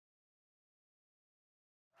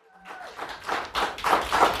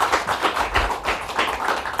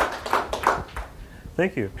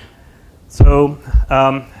Thank you. So,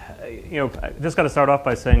 I just got to start off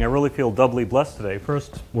by saying I really feel doubly blessed today.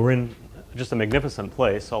 First, we're in just a magnificent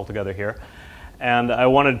place altogether here, and I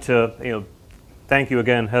wanted to, thank you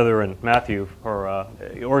again, Heather and Matthew, for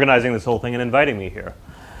organizing this whole thing and inviting me here.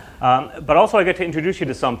 But also, I get to introduce you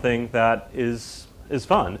to something that is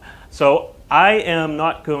fun. So, I am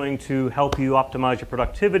not going to help you optimize your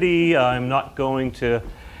productivity. I'm not going to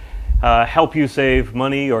help you save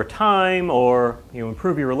money or time or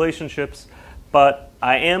improve your relationships, but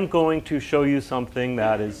I am going to show you something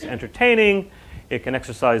that is entertaining, it can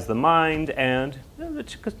exercise the mind, and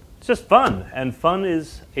it's just fun. And fun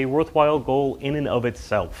is a worthwhile goal in and of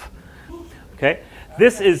itself. Okay?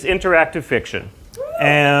 This is interactive fiction.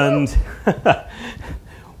 And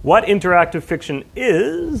what interactive fiction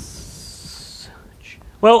is...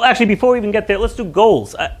 Well, actually, before we even get there, let's do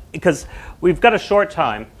goals, because we've got a short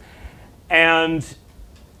time. And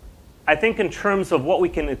I think in terms of what we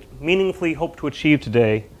can meaningfully hope to achieve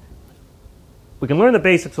today, we can learn the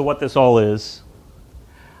basics of what this all is.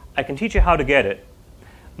 I can teach you how to get it.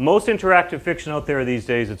 Most interactive fiction out there these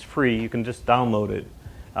days, it's free. You can just download it.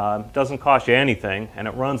 It doesn't cost you anything, and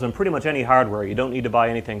it runs on pretty much any hardware. You don't need to buy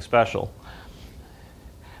anything special.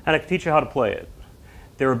 And I can teach you how to play it.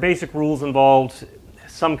 There are basic rules involved,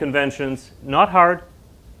 some conventions, not hard.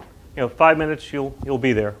 5 minutes, you'll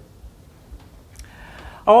be there.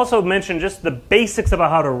 I'll also mention just the basics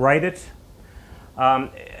about how to write it.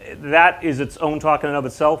 That is its own talk in and of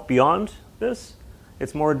itself beyond this.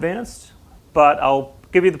 It's more advanced, but I'll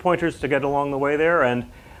give you the pointers to get along the way there, and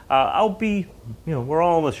I'll be, we're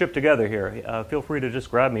all on the ship together here. Feel free to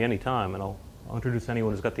just grab me anytime, and I'll introduce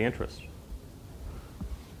anyone who's got the interest.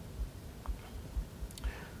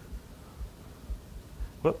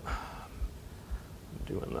 Whoop. I'm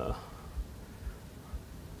doing the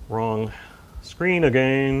wrong screen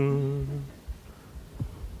again.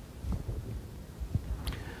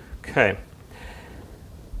 Okay.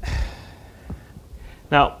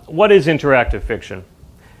 Now, what is interactive fiction?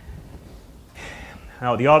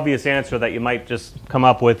 Now, the obvious answer that you might just come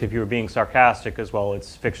up with if you were being sarcastic is, well,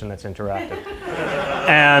 it's fiction that's interactive.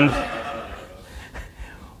 And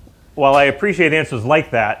while I appreciate answers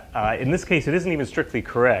like that, in this case, it isn't even strictly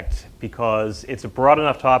correct, because it's a broad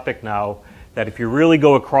enough topic now that if you really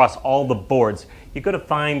go across all the boards, you're going to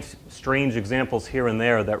find strange examples here and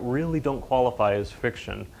there that really don't qualify as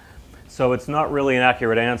fiction. So it's not really an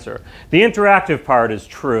accurate answer. The interactive part is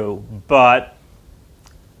true, but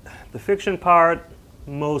the fiction part,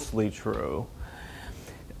 mostly true.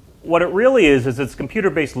 What it really is it's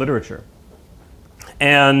computer-based literature.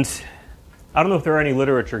 And I don't know if there are any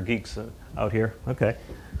literature geeks out here. Okay,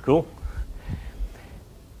 cool.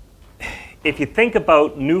 If you think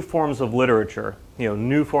about new forms of literature,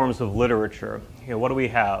 what do we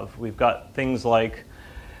have? We've got things like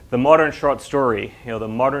the modern short story. The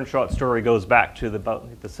modern short story goes back to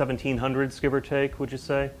about the 1700s, give or take, would you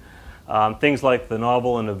say? Things like the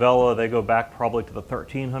novel and novella, they go back probably to the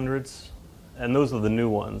 1300s, and those are the new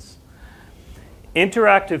ones.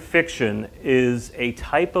 Interactive fiction is a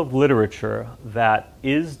type of literature that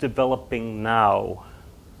is developing now,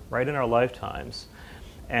 right in our lifetimes.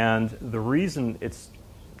 And the reason it's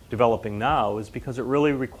developing now is because it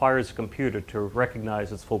really requires a computer to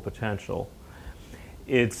recognize its full potential.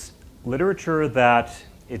 It's literature that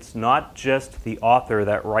it's not just the author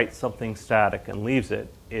that writes something static and leaves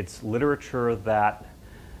it. It's literature that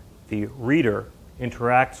the reader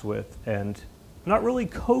interacts with and not really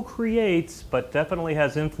co-creates, but definitely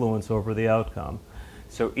has influence over the outcome.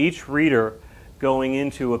 So each reader going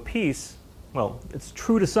into a piece, well, it's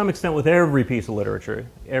true to some extent with every piece of literature.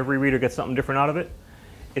 Every reader gets something different out of it.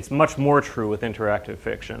 It's much more true with interactive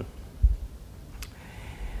fiction.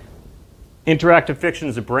 Interactive fiction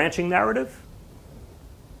is a branching narrative.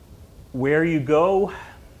 Where you go,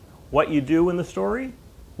 what you do in the story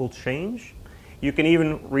will change. You can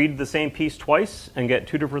even read the same piece twice and get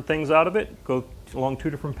two different things out of it, go along two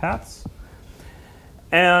different paths.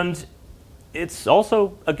 And it's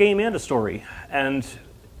also a game and a story. And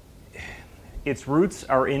its roots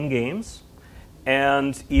are in games.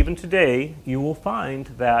 And even today, you will find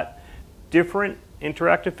that different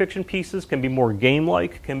interactive fiction pieces can be more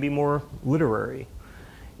game-like, can be more literary.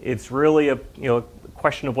 It's really a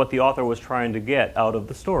question of what the author was trying to get out of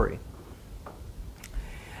the story.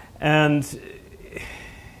 And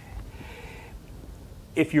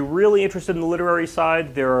if you're really interested in the literary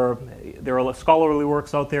side, there are scholarly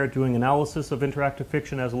works out there doing analysis of interactive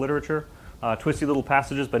fiction as a literature. Twisty Little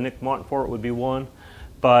Passages by Nick Montfort would be one.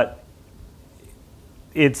 But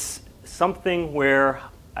it's something where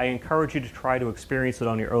I encourage you to try to experience it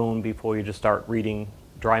on your own before you just start reading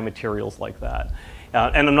dry materials like that.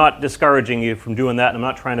 And I'm not discouraging you from doing that, and I'm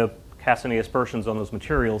not trying to cast any aspersions on those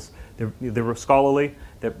materials. They're scholarly,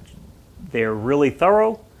 they're really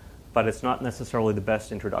thorough, but it's not necessarily the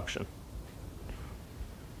best introduction.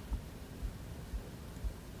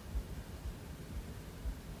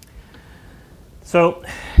 So,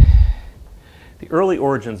 the early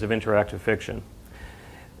origins of interactive fiction.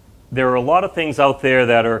 There are a lot of things out there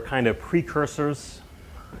that are kind of precursors.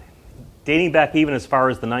 Dating back even as far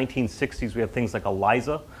as the 1960s, we have things like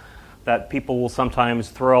Eliza that people will sometimes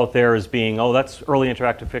throw out there as being, oh, that's early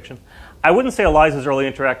interactive fiction. I wouldn't say Eliza is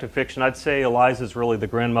early interactive fiction. I'd say Eliza is really the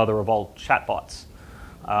grandmother of all chatbots.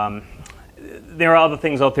 There are other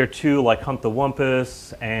things out there too, like Hunt the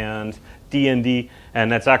Wumpus and D&D,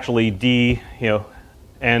 and that's actually D,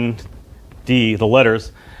 and D, the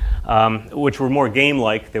letters, which were more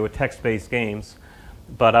game-like. They were text-based games.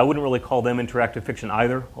 But I wouldn't really call them interactive fiction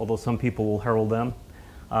either, although some people will herald them.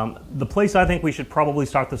 The place I think we should probably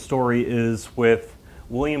start the story is with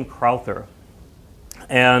William Crowther.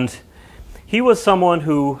 And he was someone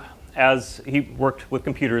who, as he worked with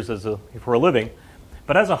computers for a living,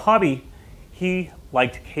 but as a hobby, he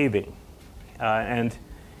liked caving. And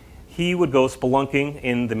he would go spelunking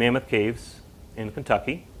in the Mammoth Caves in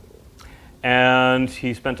Kentucky. And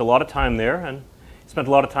he spent a lot of time there, and he spent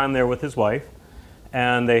a lot of time there with his wife.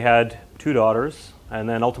 And they had 2 daughters, and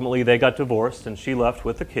then ultimately they got divorced, and she left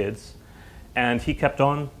with the kids. And he kept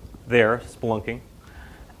on there, spelunking.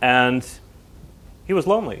 And he was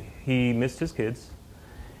lonely. He missed his kids.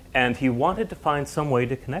 And he wanted to find some way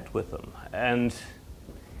to connect with them. And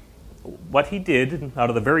what he did, out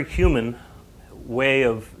of the very human way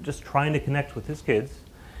of just trying to connect with his kids,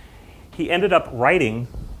 he ended up writing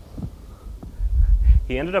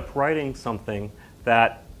something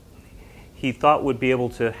that he thought would be able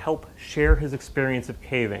to help share his experience of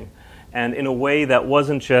caving, and in a way that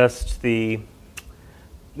wasn't just the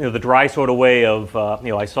dry sort of way of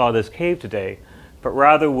I saw this cave today, but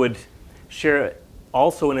rather would share it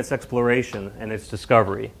also in its exploration and its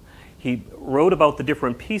discovery. He wrote about the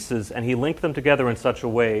different pieces, and he linked them together in such a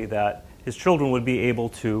way that his children would be able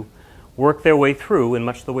to work their way through in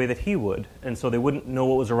much the way that he would, and so they wouldn't know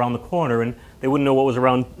what was around the corner, and they wouldn't know what was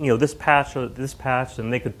around this patch or this patch,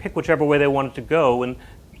 and they could pick whichever way they wanted to go, and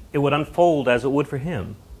it would unfold as it would for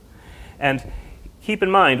him. And keep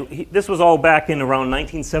in mind, this was all back in around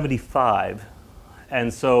 1975,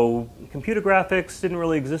 and so computer graphics didn't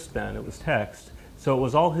really exist then. It was text, so it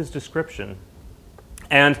was all his description.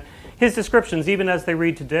 And his descriptions, even as they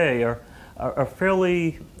read today, are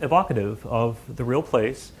fairly evocative of the real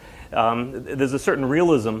place. There's a certain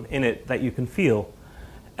realism in it that you can feel.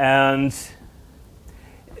 And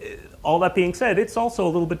all that being said, it's also a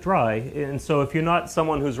little bit dry. And so if you're not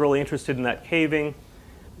someone who's really interested in that caving,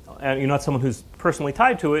 and you're not someone who's personally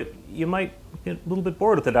tied to it, you might get a little bit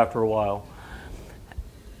bored with it after a while.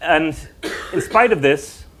 And in spite of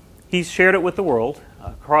this, he's shared it with the world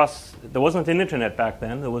across. There wasn't an internet back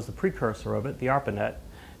then. There was the precursor of it, the ARPANET,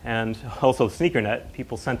 and also SneakerNet.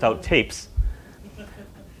 People sent out tapes.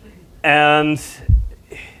 And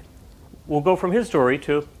we'll go from his story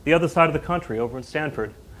to the other side of the country, over in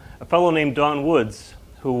Stanford. A fellow named Don Woods,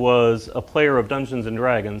 who was a player of Dungeons &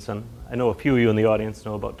 Dragons, and I know a few of you in the audience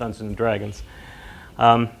know about Dungeons & Dragons.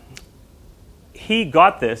 He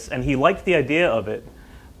got this, and he liked the idea of it,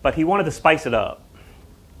 but he wanted to spice it up.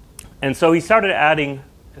 And so he started adding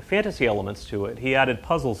fantasy elements to it. He added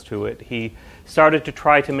puzzles to it. He started to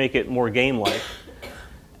try to make it more game-like.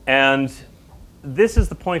 And this is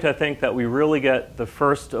the point, I think, that we really get the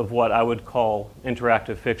first of what I would call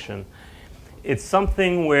interactive fiction. It's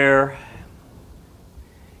something where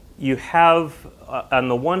you have, on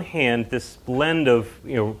the one hand, this blend of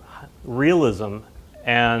realism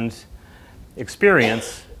and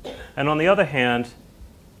experience, and on the other hand,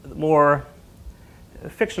 more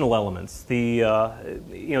fictional elements. The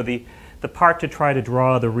part to try to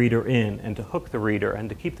draw the reader in and to hook the reader and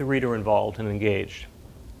to keep the reader involved and engaged.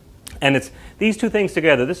 And it's these two things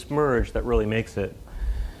together, this merge, that really makes it.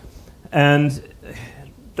 And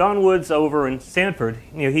Don Woods over in Stanford,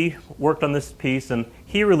 he worked on this piece, and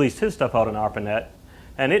he released his stuff out on ARPANET,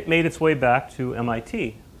 and it made its way back to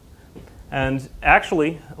MIT. And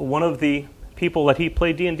actually, one of the people that he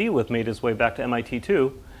played D&D with made his way back to MIT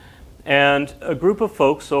too. And a group of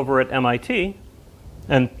folks over at MIT,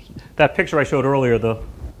 and that picture I showed earlier, the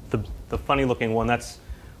funny-looking one, that's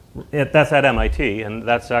at MIT, and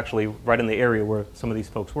that's actually right in the area where some of these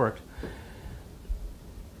folks worked.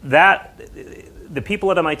 The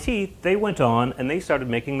people at MIT, they went on and they started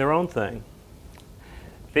making their own thing.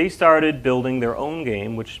 They started building their own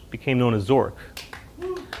game, which became known as Zork,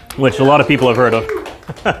 which a lot of people have heard of.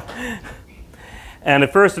 And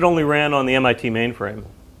at first, it only ran on the MIT mainframe.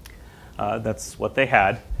 That's what they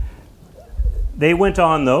had. They went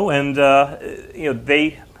on, though, and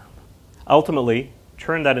they ultimately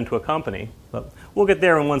turned that into a company. But we'll get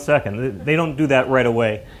there in 1 second. They don't do that right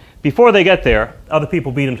away. Before they get there, other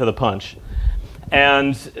people beat them to the punch.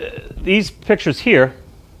 And these pictures here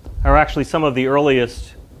are actually some of the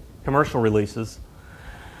earliest commercial releases.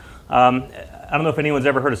 I don't know if anyone's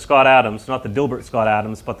ever heard of Scott Adams, not the Dilbert Scott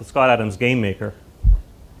Adams, but the Scott Adams game maker.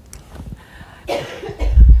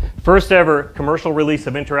 First ever commercial release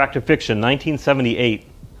of interactive fiction, 1978.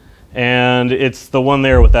 And it's the one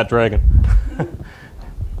there with that dragon.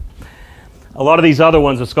 A lot of these other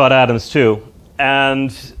ones are Scott Adams, too.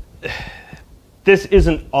 And this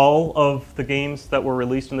isn't all of the games that were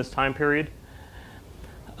released in this time period,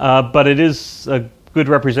 but it is a good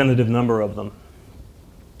representative number of them.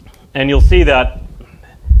 And you'll see that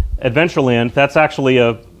Adventureland, that's actually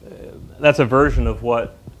a version of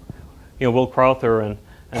what Will Crowther and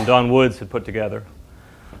Don Woods had put together,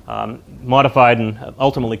 modified and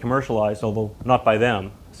ultimately commercialized, although not by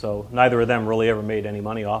them. So neither of them really ever made any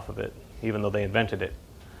money off of it, even though they invented it.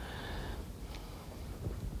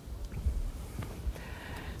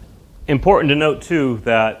 Important to note, too,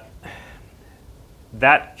 that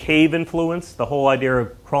cave influence, the whole idea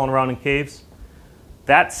of crawling around in caves,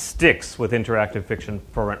 that sticks with interactive fiction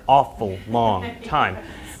for an awful long time.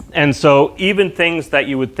 And so even things that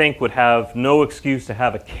you would think would have no excuse to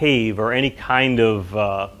have a cave or any kind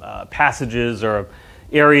of passages or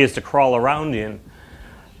areas to crawl around in,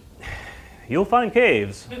 you'll find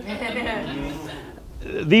caves.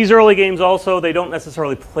 These early games also, they don't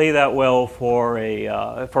necessarily play that well for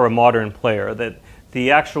a modern player. That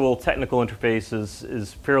the actual technical interface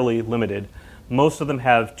is fairly limited. Most of them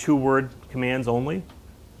have 2-word commands only,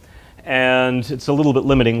 and it's a little bit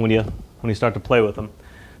limiting when you start to play with them.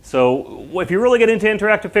 So if you really get into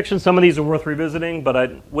interactive fiction, some of these are worth revisiting, but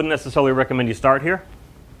I wouldn't necessarily recommend you start here.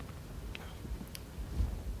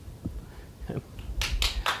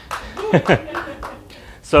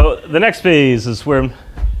 So the next phase is where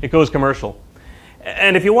it goes commercial.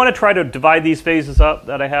 And if you want to try to divide these phases up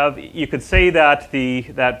that I have, you could say that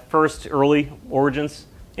that first early origins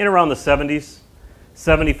in around the 70s.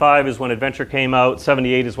 75 is when Adventure came out.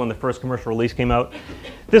 78 is when the first commercial release came out.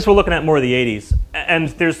 This we're looking at more of the 80s. And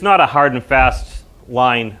there's not a hard and fast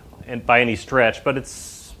line by any stretch, but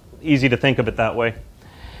it's easy to think of it that way.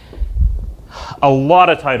 A lot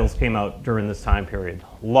of titles came out during this time period.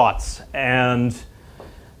 Lots. And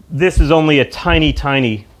this is only a tiny,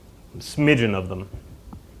 tiny smidgen of them.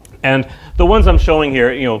 And the ones I'm showing here,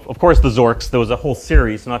 of course the Zorks, there was a whole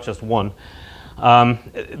series, not just one.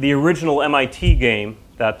 The original MIT game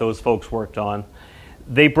that those folks worked on,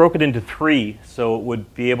 they broke it into 3, so it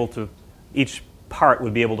would be able to, each part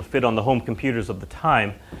would be able to fit on the home computers of the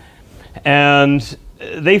time. And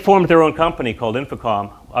they formed their own company called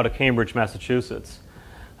Infocom out of Cambridge, Massachusetts.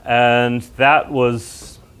 And that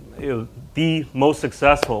was the most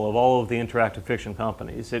successful of all of the interactive fiction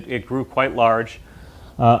companies. It grew quite large.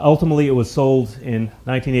 Ultimately, it was sold in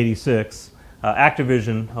 1986.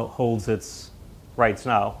 Activision holds its rights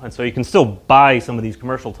now, and so you can still buy some of these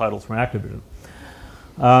commercial titles from Activision.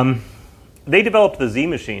 They developed the Z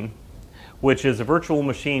machine, which is a virtual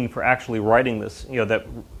machine for actually writing this,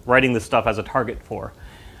 writing this stuff as a target for.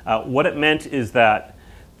 What it meant is that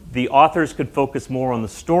the authors could focus more on the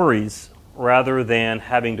stories rather than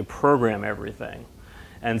having to program everything.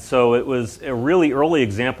 And so it was a really early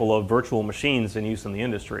example of virtual machines in use in the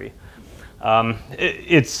industry. And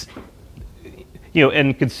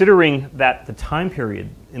considering that the time period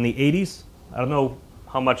in the 80s, I don't know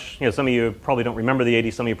how much, some of you probably don't remember the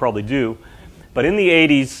 80s, some of you probably do, but in the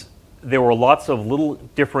 80s, there were lots of little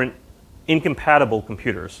different incompatible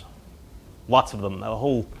computers. Lots of them, a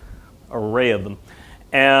whole array of them.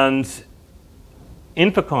 And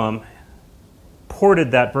Infocom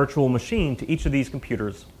ported that virtual machine to each of these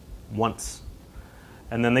computers once.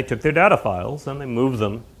 And then they took their data files and they moved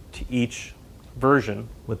them to each version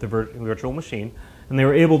with the virtual machine. And they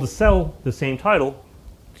were able to sell the same title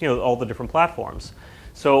to all the different platforms.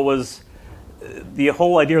 So it was the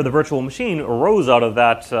whole idea of the virtual machine arose out of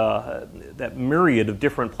that myriad of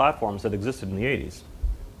different platforms that existed in the 80s.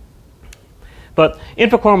 But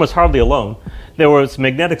Infocom was hardly alone. There was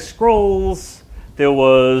Magnetic Scrolls. There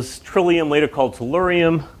was Trillium, later called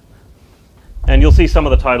Tellurium, and you'll see some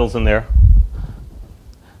of the titles in there.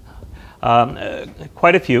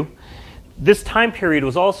 Quite a few. This time period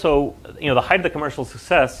was also, the height of the commercial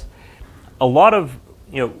success. A lot of,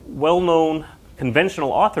 well-known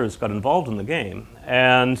conventional authors got involved in the game.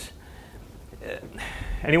 And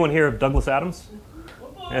anyone here of Douglas Adams?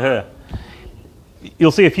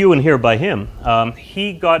 you'll see a few in here by him.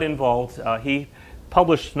 He got involved. He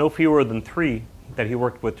published no fewer than 3 that he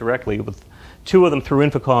worked with directly, with 2 of them through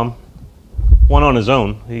Infocom, 1 on his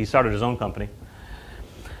own. He started his own company.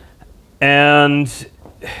 And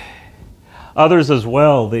others as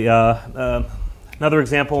well. Another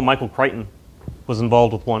example, Michael Crichton was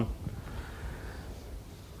involved with one.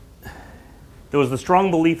 There was the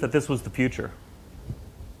strong belief that this was the future.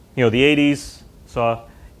 The 80s saw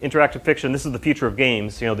interactive fiction. This is the future of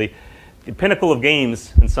games. The pinnacle of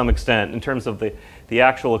games, in some extent, in terms of the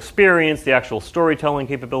actual experience, the actual storytelling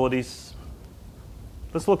capabilities.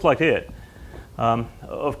 This looked like it.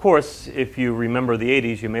 Of course, if you remember the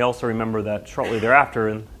 80s, you may also remember that shortly thereafter,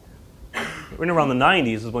 in around the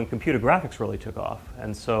 90s, is when computer graphics really took off.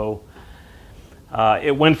 And so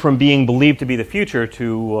it went from being believed to be the future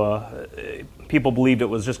to people believed it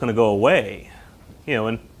was just going to go away.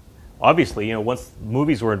 And obviously, once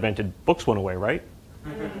movies were invented, books went away, right?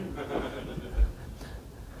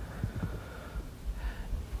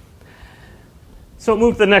 So it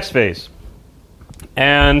moved to the next phase.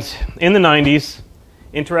 And in the 90s,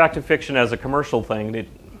 interactive fiction as a commercial thing, it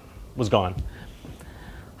was gone.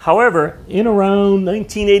 However, in around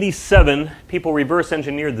 1987, people reverse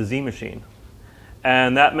engineered the Z machine.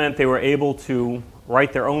 And that meant they were able to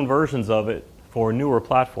write their own versions of it for newer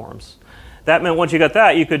platforms. That meant once you got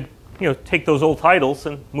that, you could take those old titles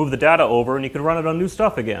and move the data over, and you could run it on new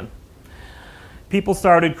stuff again. People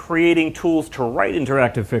started creating tools to write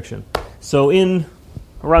interactive fiction. So in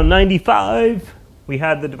around 95, we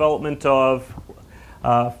had the development of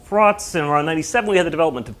Frauds, and around 97, we had the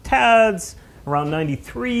development of TADS. Around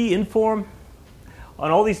 93, Inform.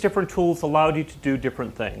 And all these different tools allowed you to do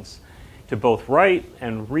different things, to both write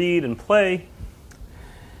and read and play.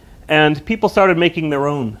 And people started making their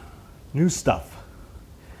own new stuff.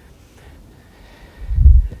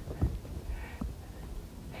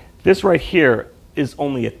 This right here is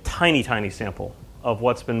only a tiny, tiny sample of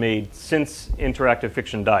what's been made since interactive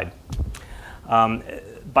fiction died.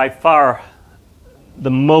 By far,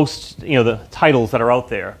 the most, the titles that are out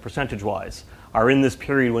there, percentage-wise, are in this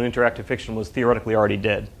period when interactive fiction was theoretically already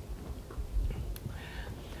dead.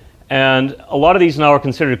 And a lot of these now are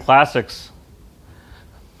considered classics.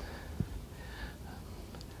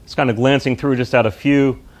 It's kind of glancing through just at a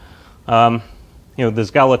few.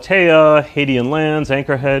 There's Galatea, Hadean Lands,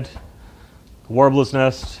 Anchorhead, Warbler's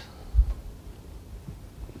Nest.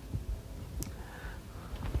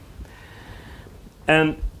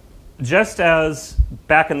 And just as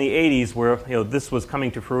back in the 80s, where this was coming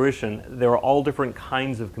to fruition, there were all different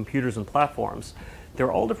kinds of computers and platforms. There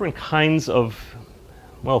are all different kinds of,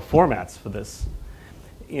 formats for this.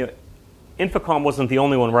 Infocom wasn't the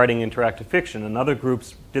only one writing interactive fiction, and other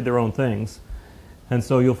groups did their own things. And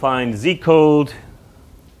so you'll find Z-Code,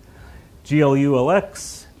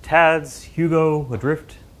 GLULX, TADS, Hugo,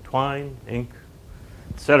 Adrift, Twine, Inc.,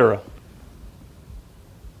 etc.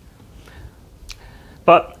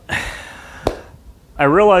 But I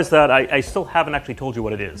realized that I still haven't actually told you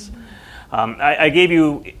what it is. I gave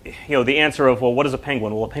you, the answer of, well, what is a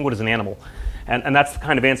penguin? Well, a penguin is an animal. And that's the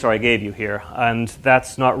kind of answer I gave you here. And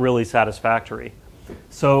that's not really satisfactory.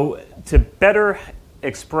 So to better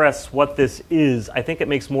express what this is, I think it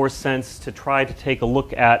makes more sense to try to take a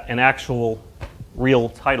look at an actual real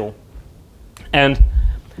title. And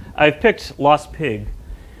I've picked Lost Pig.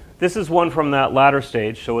 This is one from that latter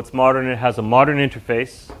stage, so it's modern. It has a modern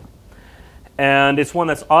interface. And it's one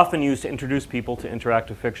that's often used to introduce people to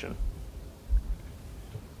interactive fiction.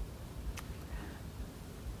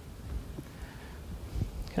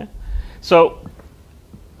 Okay. So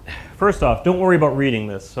first off, don't worry about reading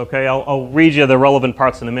this, okay? I'll read you the relevant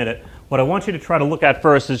parts in a minute. What I want you to try to look at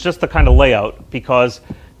first is just the kind of layout, because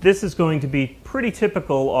this is going to be pretty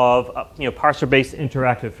typical of parser-based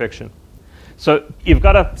interactive fiction. So you've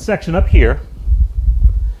got a section up here.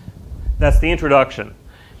 That's the introduction.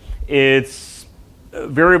 It's a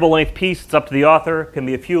variable length piece. It's up to the author. It can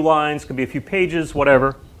be a few lines, can be a few pages,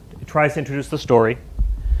 whatever. It tries to introduce the story.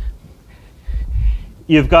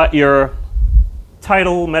 You've got your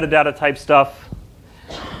title, metadata type stuff.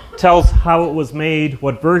 Tells how it was made,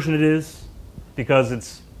 what version it is, because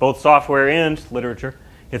it's both software and literature.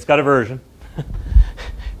 It's got a version.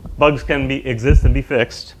 Bugs can exist and be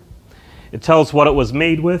fixed. It tells what it was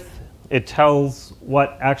made with. It tells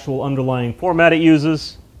what actual underlying format it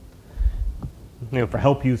uses. For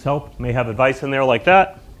help, use help. May have advice in there like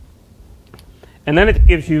that. And then it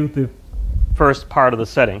gives you the first part of the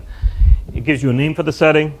setting. It gives you a name for the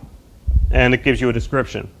setting, and it gives you a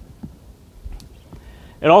description.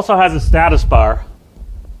 It also has a status bar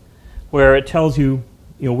where it tells you,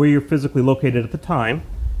 where you're physically located at the time,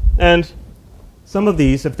 and some of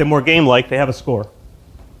these, if they're more game-like, they have a score.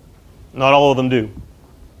 Not all of them do.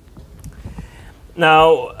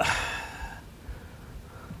 Now,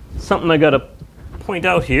 something I got to point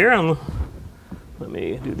out here, and let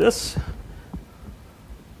me do this.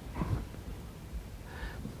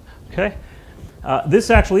 Okay. This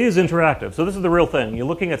actually is interactive. So this is the real thing. You're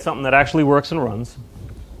looking at something that actually works and runs.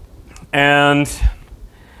 And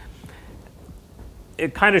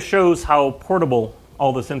it kind of shows how portable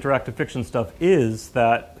all this interactive fiction stuff is,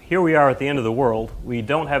 that here we are at the end of the world. We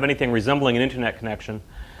don't have anything resembling an internet connection.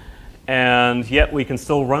 And yet we can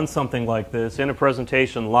still run something like this in a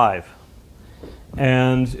presentation live.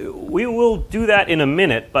 And we will do that in a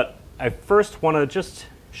minute, but I first want to just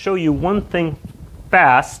show you one thing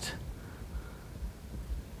fast.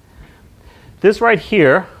 This right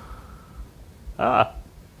here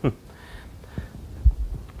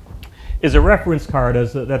is a reference card.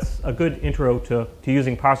 That's a good intro to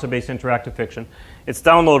using parser-based interactive fiction. It's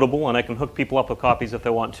downloadable, and I can hook people up with copies if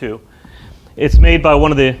they want to. It's made by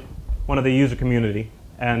one of the user community,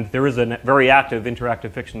 and there is a very active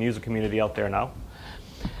interactive fiction user community out there now.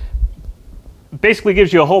 Basically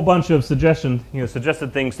gives you a whole bunch of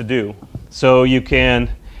suggested things to do. So you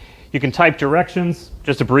can type directions,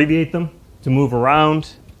 just abbreviate them to move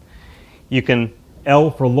around. You can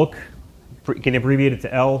L for look, you can abbreviate it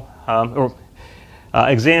to L, or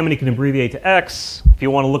examine, you can abbreviate to X. If you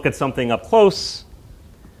want to look at something up close,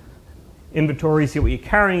 inventory, see what you're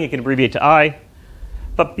carrying, you can abbreviate to I.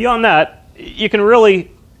 But beyond that, you can really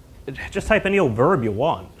just type any old verb you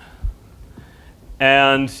want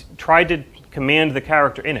and try to command the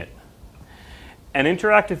character in it. And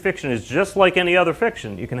interactive fiction is just like any other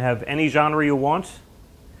fiction. You can have any genre you want.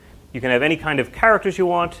 You can have any kind of characters you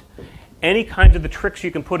want. Any kind of the tricks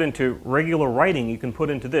you can put into regular writing, you can put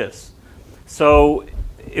into this. So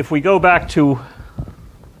if we go back to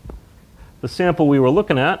the sample we were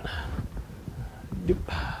looking at,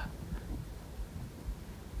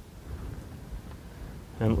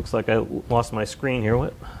 and it looks like I lost my screen here.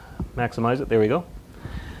 What? Maximize it. There we go.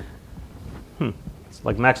 It's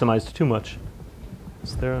like maximized too much.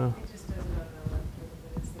 Is there a... It just does it on the left,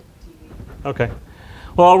 but it's the TV. Okay.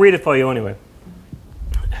 Well, I'll read it for you anyway.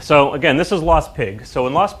 So again, this is Lost Pig. So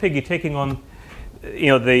in Lost Pig, you're taking on,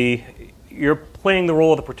 you're playing the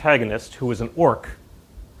role of the protagonist, who is an orc.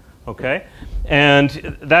 Okay,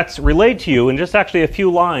 and that's relayed to you in just actually a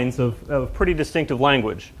few lines of pretty distinctive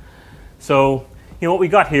language. So what we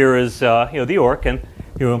got here is the orc, and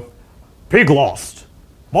pig lost.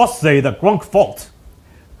 Boss say the grunk fault.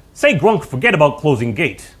 Say grunk forget about closing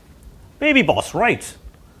gate. Maybe boss right.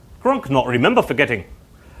 Grunk not remember forgetting.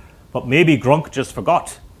 But maybe grunk just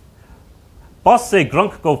forgot. Boss say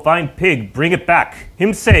grunk go find pig, bring it back.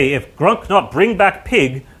 Him say if grunk not bring back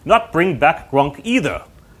pig, not bring back grunk either.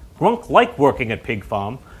 Grunk like working at pig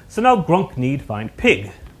farm, so now grunk need find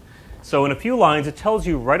pig. So in a few lines, it tells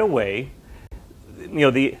you right away,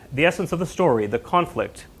 the essence of the story, the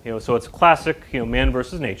conflict. So it's classic, man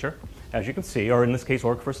versus nature, as you can see, or in this case,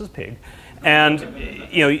 orc versus pig.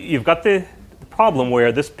 And you've got the problem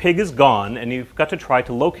where this pig is gone, and you've got to try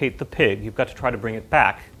to locate the pig. You've got to try to bring it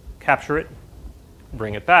back, capture it,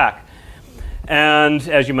 bring it back. And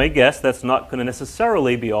as you may guess, that's not going to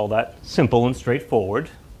necessarily be all that simple and straightforward.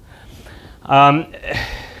 And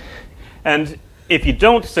if you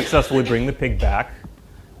don't successfully bring the pig back,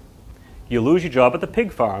 you lose your job at the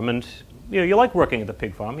pig farm, and you like working at the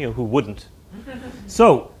pig farm. Who wouldn't?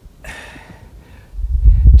 So,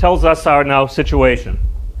 tells us our now situation.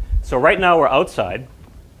 So right now we're outside.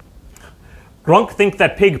 Grunk think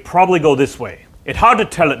that pig probably go this way. It hard to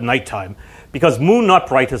tell at nighttime because moon not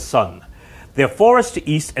bright as sun. There forest to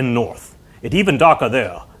east and north. It even darker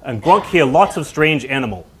there, and Grunk hear lots of strange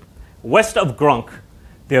animal. West of Grunk,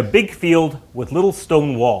 there big field with little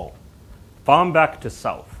stone wall. Farm back to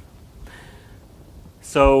south.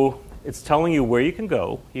 So it's telling you where you can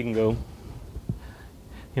go. You can go,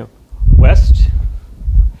 west,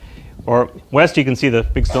 or west you can see the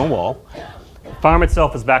big stone wall. Farm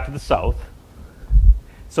itself is back to the south.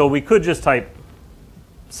 So we could just type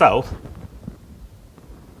south.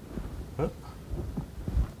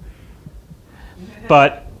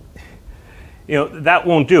 But that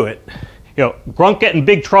won't do it. Grunk get in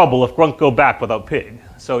big trouble if Grunk go back without pig.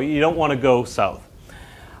 So you don't want to go south.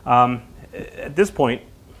 At this point,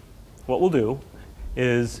 what we'll do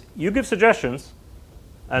is you give suggestions,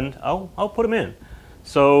 and I'll put them in.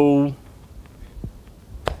 So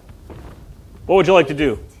what would you like to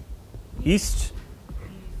do? East?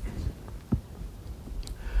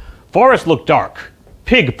 Forest look dark.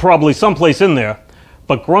 Pig probably someplace in there,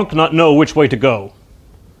 but Grunk not know which way to go.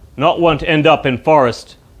 Not want to end up in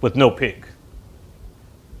forest with no pig.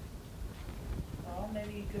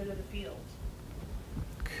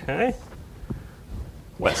 Okay.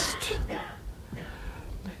 West.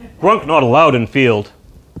 Grunk not allowed in field.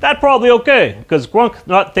 That probably okay, because Grunk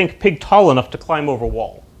not think pig tall enough to climb over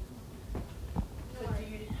wall. So do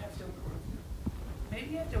you have to,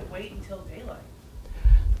 maybe you have to wait until daylight.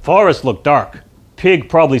 Forest look dark. Pig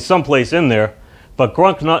probably someplace in there, but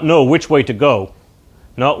Grunk not know which way to go.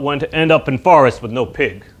 Not when to end up in forest with no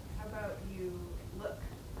pig. How about you look?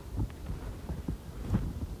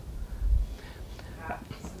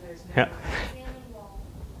 So there's no Yeah.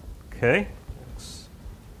 Okay.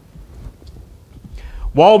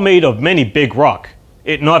 Wall made of many big rock.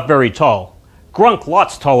 It not very tall. Grunk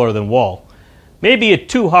lots taller than wall. Maybe it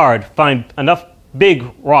too hard find enough big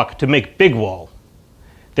rock to make big wall.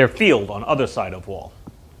 Their field on other side of wall.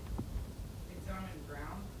 examine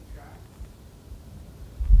ground tracks.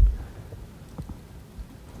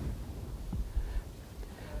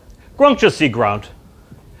 Grunk just see ground.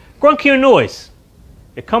 Grunk hear noise.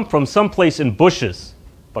 It come from someplace in bushes,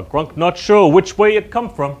 but Grunk not sure which way it come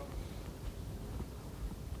from.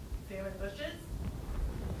 Examine bushes.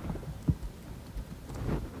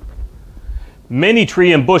 Many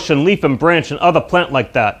tree and bush and leaf and branch and other plant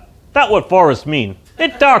like that. That what forest mean.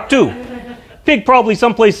 It dark too. Pig probably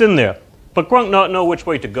someplace in there, but Grunk not know which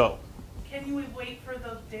way to go. Can you wait for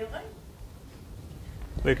the daylight?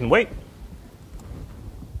 We can wait.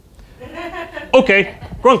 Okay,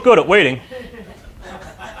 Grunk good at waiting. Can you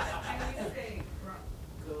say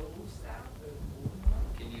go south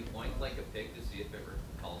or Can you oink like a pig to see if it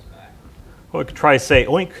calls back? Or we could try say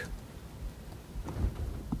oink.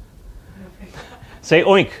 Say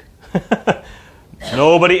oink.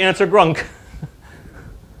 Nobody answer Grunk.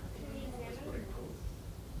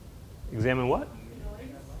 Examine what?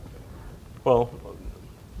 Well,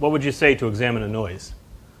 what would you say to examine a noise?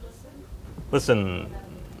 Listen.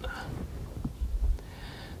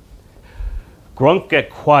 Grunk get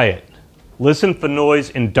quiet. Listen for noise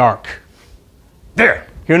in dark. There!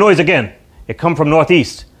 Hear noise again. It come from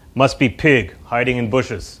northeast. Must be pig hiding in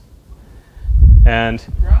bushes. And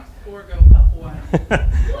Grunk or go up one?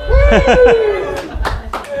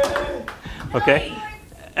 okay.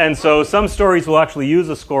 And so some stories will actually use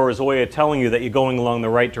a score as a way of telling you that you're going along the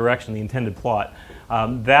right direction, the intended plot.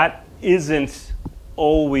 That isn't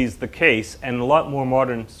always the case, and a lot more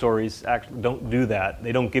modern stories actually don't do that.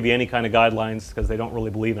 They don't give you any kind of guidelines because they don't really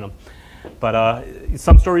believe in them. But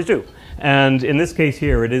some stories do. And in this case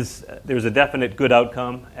here, there's a definite good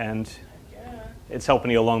outcome, and it's helping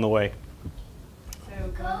you along the way. So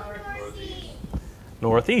go northeast.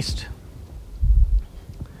 Northeast.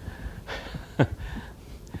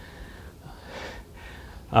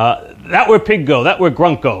 That where pig go, that where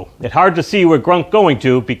Grunk go. It's hard to see where Grunk going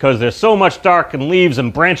to because there's so much dark and leaves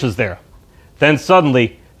and branches there. Then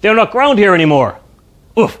suddenly, they're not ground here anymore.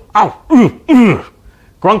 Oof, ow, oof, oof.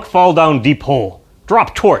 Grunk fall down deep hole.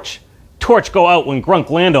 Drop torch. Torch go out when Grunk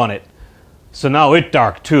land on it. So now it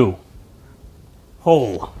dark too.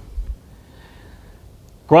 Hole.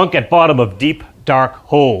 Grunk at bottom of deep, dark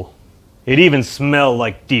hole. It even smell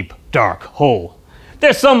like deep, dark hole.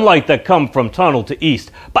 There's some light that come from tunnel to east,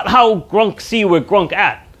 but how Grunk see where Grunk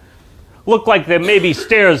at? Look like there may be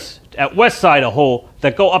stairs at west side of hole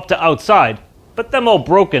that go up to outside, but them all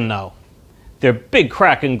broken now. There big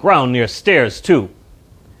crack in ground near stairs too.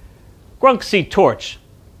 Grunk see torch,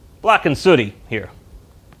 black and sooty here.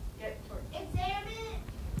 Get torch. Examine.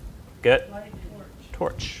 Get Light torch.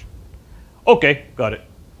 torch. Okay, got it.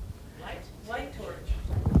 Light torch.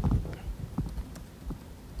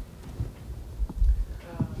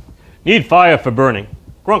 Need fire for burning.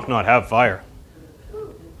 Grunk not have fire.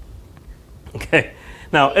 Okay.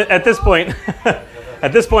 Now at this point,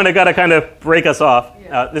 I got to kind of break us off.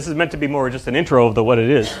 This is meant to be more just an intro of what it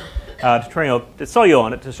is, to try to sell you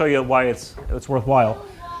on it, to show you why it's worthwhile.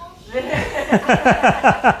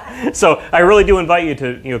 So I really do invite you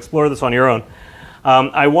to explore this on your own.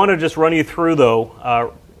 I want to just run you through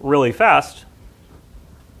though really fast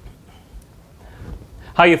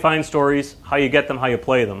how you find stories, how you get them, how you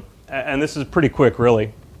play them. And this is pretty quick,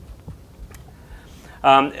 really.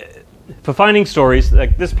 For finding stories,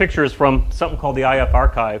 like this picture is from something called the IF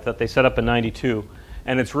Archive that they set up in '92,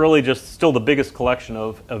 and it's really just still the biggest collection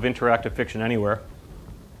of interactive fiction anywhere.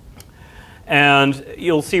 And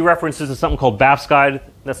you'll see references to something called Baff's Guide.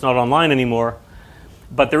 That's not online anymore,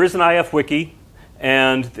 but there is an IF wiki,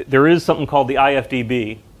 and there is something called the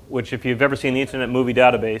IFDB, which if you've ever seen the Internet Movie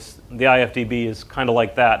Database, the IFDB is kind of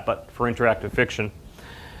like that, but for interactive fiction.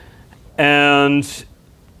 And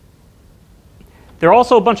there are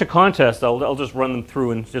also a bunch of contests. I'll just run them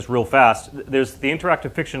through and just real fast. There's the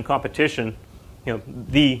interactive fiction competition,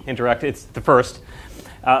 it's the first.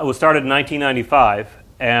 It was started in 1995,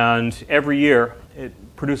 and every year it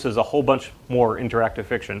produces a whole bunch more interactive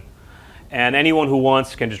fiction. And anyone who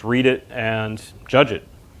wants can just read it and judge it.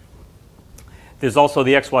 There's also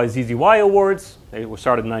the XYZZY Awards. They were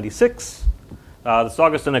started in '96. The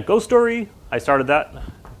Saugust and Ghost Story, I started that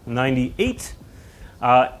in '98.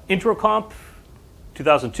 Intro Comp,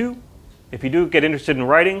 2002. If you do get interested in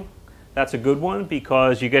writing, that's a good one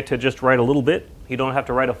because you get to just write a little bit. You don't have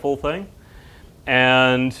to write a full thing.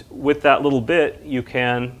 And with that little bit, you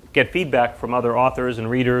can get feedback from other authors and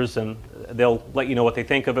readers, and they'll let you know what they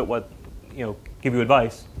think of it, give you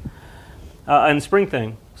advice. And Spring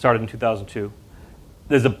Thing started in 2002.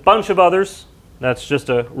 There's a bunch of others. That's just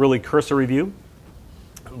a really cursory view.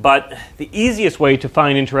 But the easiest way to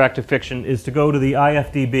find interactive fiction is to go to the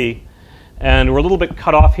IFDB. And we're a little bit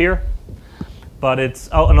cut off here, but and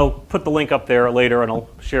I'll put the link up there later and I'll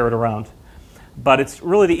share it around. But it's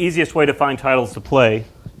really the easiest way to find titles to play.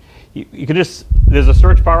 You can there's a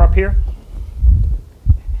search bar up here.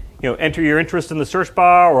 Enter your interest in the search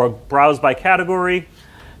bar or browse by category,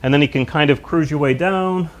 and then you can kind of cruise your way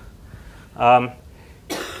down.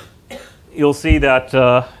 You'll see that,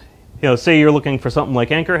 say you're looking for something like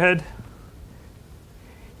Anchorhead.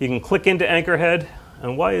 You can click into Anchorhead,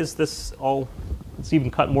 and why is this all, it's even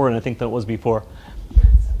cut more than I think than it was before.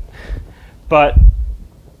 But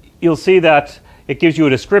you'll see that it gives you a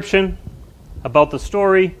description about the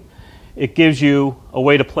story. It gives you a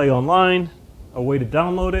way to play online, a way to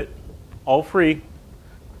download it, all free.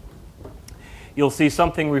 You'll see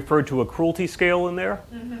something referred to a cruelty scale in there.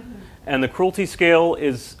 And the cruelty scale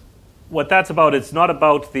is what that's about. It's not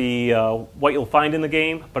about the what you'll find in the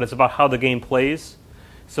game, but it's about how the game plays.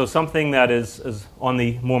 So something that is on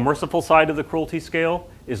the more merciful side of the cruelty scale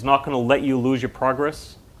is not going to let you lose your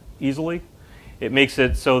progress easily. It makes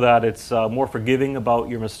it so that it's more forgiving about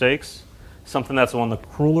your mistakes. Something that's on the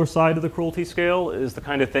crueler side of the cruelty scale is the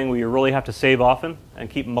kind of thing where you really have to save often and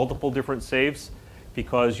keep multiple different saves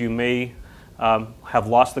because you may have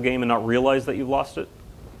lost the game and not realize that you've lost it.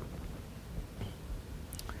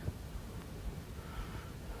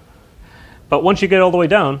 But once you get all the way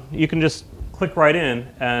down, you can just click right in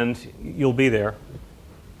and you'll be there.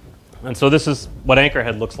 And so this is what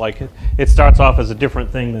Anchorhead looks like. It starts off as a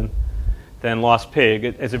different thing than Lost Pig.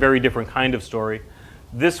 It's a very different kind of story.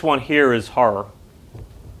 This one here is horror.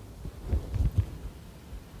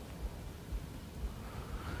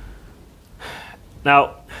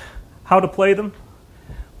 Now, how to play them?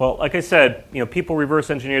 Well, like I said, people reverse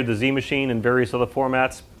engineered the Z Machine and various other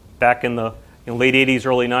formats back in the late 80s,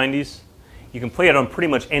 early 90s. You can play it on pretty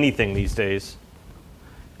much anything these days.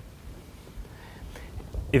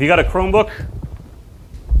 If you got a Chromebook,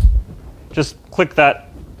 just click that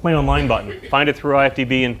Play Online button. Find it through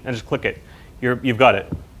IFDB and just click it. You've got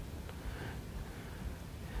it.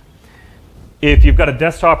 If you've got a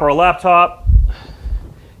desktop or a laptop,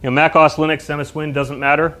 Mac OS, Linux, MS Win, doesn't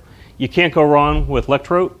matter. You can't go wrong with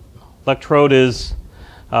Lectrode. Lectrode is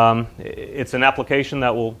it's an application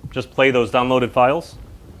that will just play those downloaded files.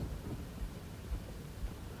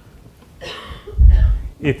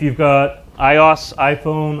 If you've got iOS,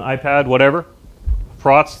 iPhone, iPad, whatever,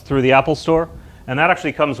 Frotz through the Apple Store, and that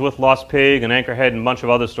actually comes with Lost Pig and Anchorhead and a bunch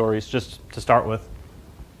of other stories just to start with.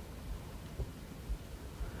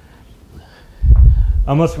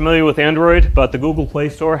 I'm less familiar with Android, but the Google Play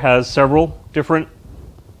Store has several different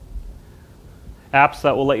apps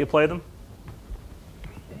that will let you play them.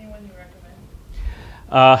 Anyone you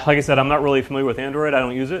recommend? Like I said, I'm not really familiar with Android. I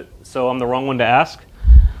don't use it, so I'm the wrong one to ask.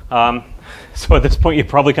 So at this point, you're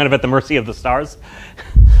probably kind of at the mercy of the stars.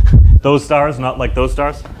 Those stars, not like those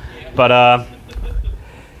stars. But, I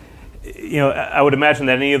would imagine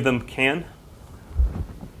that any of them can.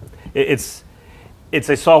 It's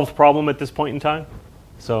a solved problem at this point in time.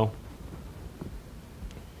 So,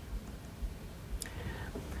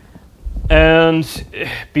 and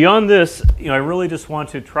beyond this, I really just want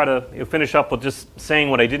to try to finish up with just saying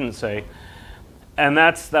what I didn't say. And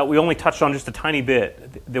that's that we only touched on just a tiny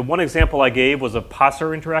bit. The one example I gave was a Passer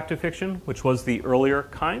interactive fiction, which was the earlier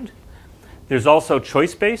kind. There's also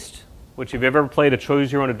choice-based, which if you've ever played a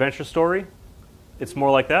choose your own adventure story, it's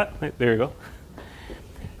more like that. There you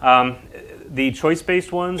go. The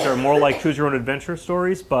choice-based ones are more like choose your own adventure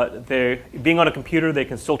stories, but being on a computer, they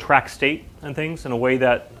can still track state and things in a way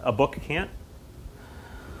that a book can't.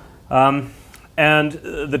 And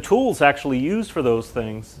the tools actually used for those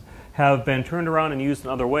things have been turned around and used in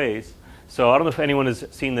other ways. So I don't know if anyone has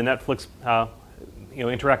seen the Netflix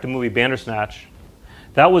interactive movie Bandersnatch.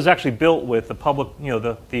 That was actually built with the public,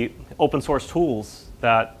 the open source tools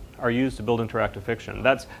that are used to build interactive fiction.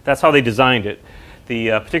 That's how they designed it.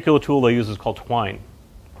 The particular tool they use is called Twine,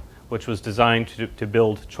 which was designed to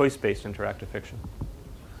build choice-based interactive fiction.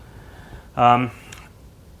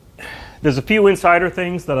 There's a few insider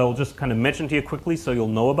things that I'll just kind of mention to you quickly so you'll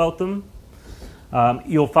know about them.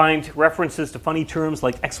 You'll find references to funny terms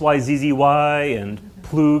like XYZZY and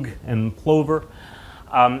plug and plover.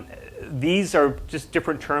 These are just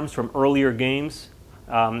different terms from earlier games.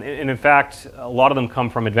 And in fact, a lot of them come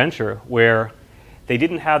from Adventure, where they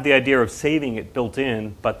didn't have the idea of saving it built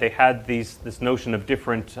in, but they had this notion of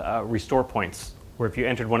different restore points, where if you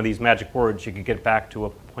entered one of these magic words, you could get back to a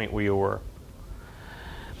point where you were.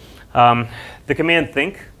 The command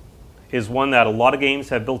think is one that a lot of games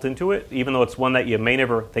have built into it, even though it's one that you may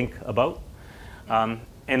never think about. And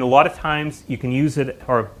a lot of times you can use it,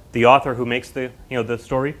 or the author who makes the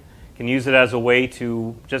story can use it as a way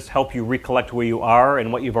to just help you recollect where you are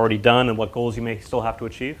and what you've already done and what goals you may still have to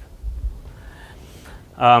achieve.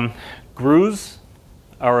 Grooves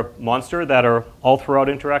are a monster that are all throughout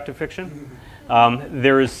interactive fiction.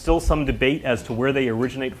 There is still some debate as to where they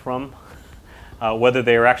originate from, whether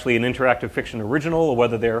they are actually an interactive fiction original or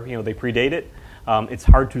whether they predate it. It's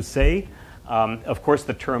hard to say. Of course,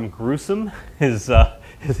 the term gruesome is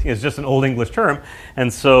just an Old English term,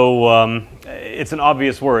 and so it's an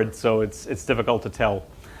obvious word, so it's difficult to tell.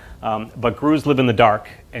 But grooves live in the dark,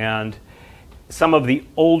 and some of the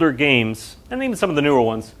older games, and even some of the newer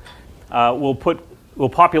ones, will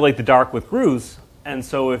populate the dark with grooves, and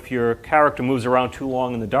so if your character moves around too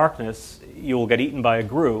long in the darkness, you will get eaten by a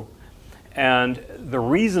grue. And the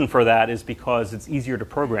reason for that is because it's easier to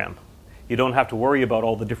program. You don't have to worry about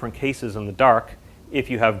all the different cases in the dark if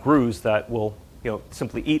you have grooves that will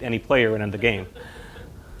simply eat any player and end the game.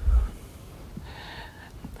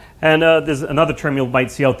 And there's another term you might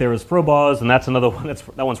see out there is frobos, and that's another one.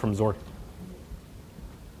 That one's from Zork.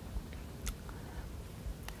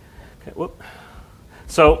 Okay, whoop.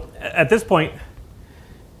 So at this point,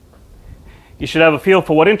 you should have a feel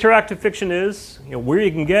for what interactive fiction is, where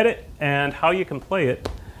you can get it, and how you can play it.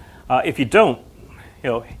 If you don't,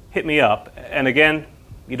 hit me up. And again,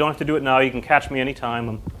 you don't have to do it now. You can catch me anytime.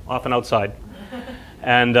 I'm often outside.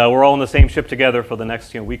 And we're all in the same ship together for the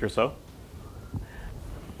next week or so.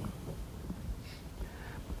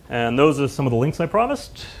 And those are some of the links I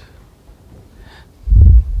promised.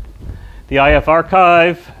 The IF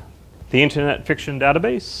archive, the Internet Fiction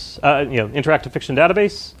Database, Interactive Fiction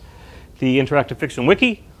Database, the Interactive Fiction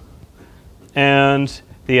Wiki, and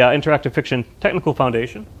the Interactive Fiction Technical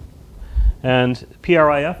Foundation. And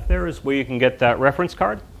PRIF there is where you can get that reference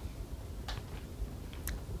card.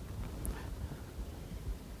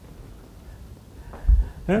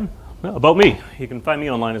 And about me, you can find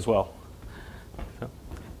me online as well. So,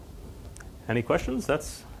 any questions? I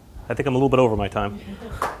think I'm a little bit over my time.